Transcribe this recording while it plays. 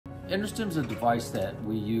InterStim is a device that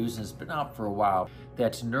we use and it's been out for a while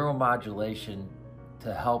that's neuromodulation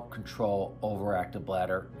to help control overactive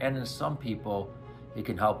bladder, and in some people it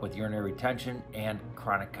can help with urinary retention and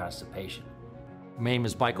chronic constipation. My name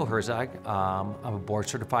is Michael Herzog. I'm a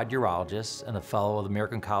board-certified urologist and a fellow of the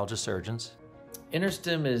American College of Surgeons.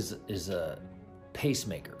 InterStim is a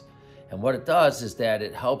pacemaker, and what it does is that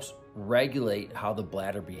it helps regulate how the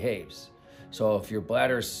bladder behaves. So if your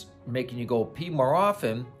bladder's making you go pee more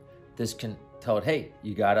often, this can tell it, hey,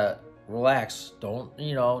 you gotta relax. Don't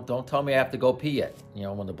tell me I have to go pee yet.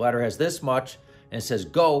 When the bladder has this much and it says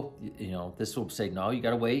go, this will say, no, you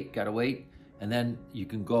gotta wait. And then you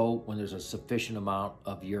can go when there's a sufficient amount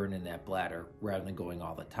of urine in that bladder rather than going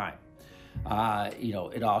all the time.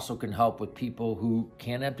 It also can help with people who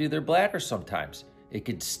can't empty their bladder sometimes. It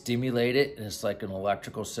could stimulate it, and it's like an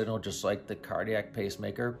electrical signal, just like the cardiac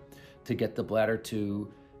pacemaker, to get the bladder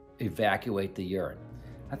to evacuate the urine.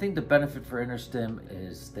 I think the benefit for InterStim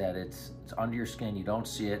is that it's under your skin, you don't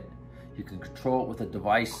see it. You can control it with a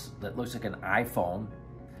device that looks like an iPhone,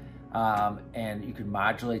 and you can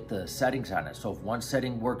modulate the settings on it. So if one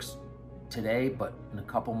setting works today, but in a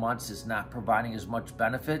couple months is not providing as much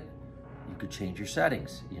benefit, you could change your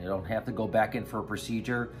settings. You don't have to go back in for a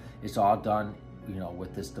procedure. It's all done,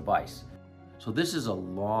 with this device. So this is a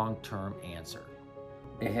long-term answer.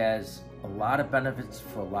 It has a lot of benefits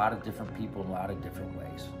for a lot of different people in a lot of different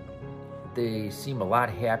ways. They seem a lot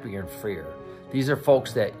happier and freer. These are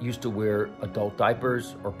folks that used to wear adult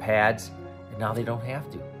diapers or pads, and now they don't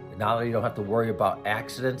have to. And now they don't have to worry about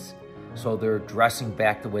accidents, so they're dressing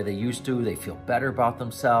back the way they used to. They feel better about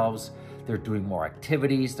themselves. They're doing more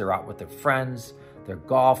activities. They're out with their friends. They're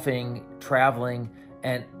golfing, traveling,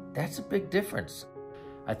 and that's a big difference.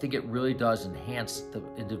 I think it really does enhance the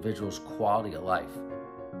individual's quality of life.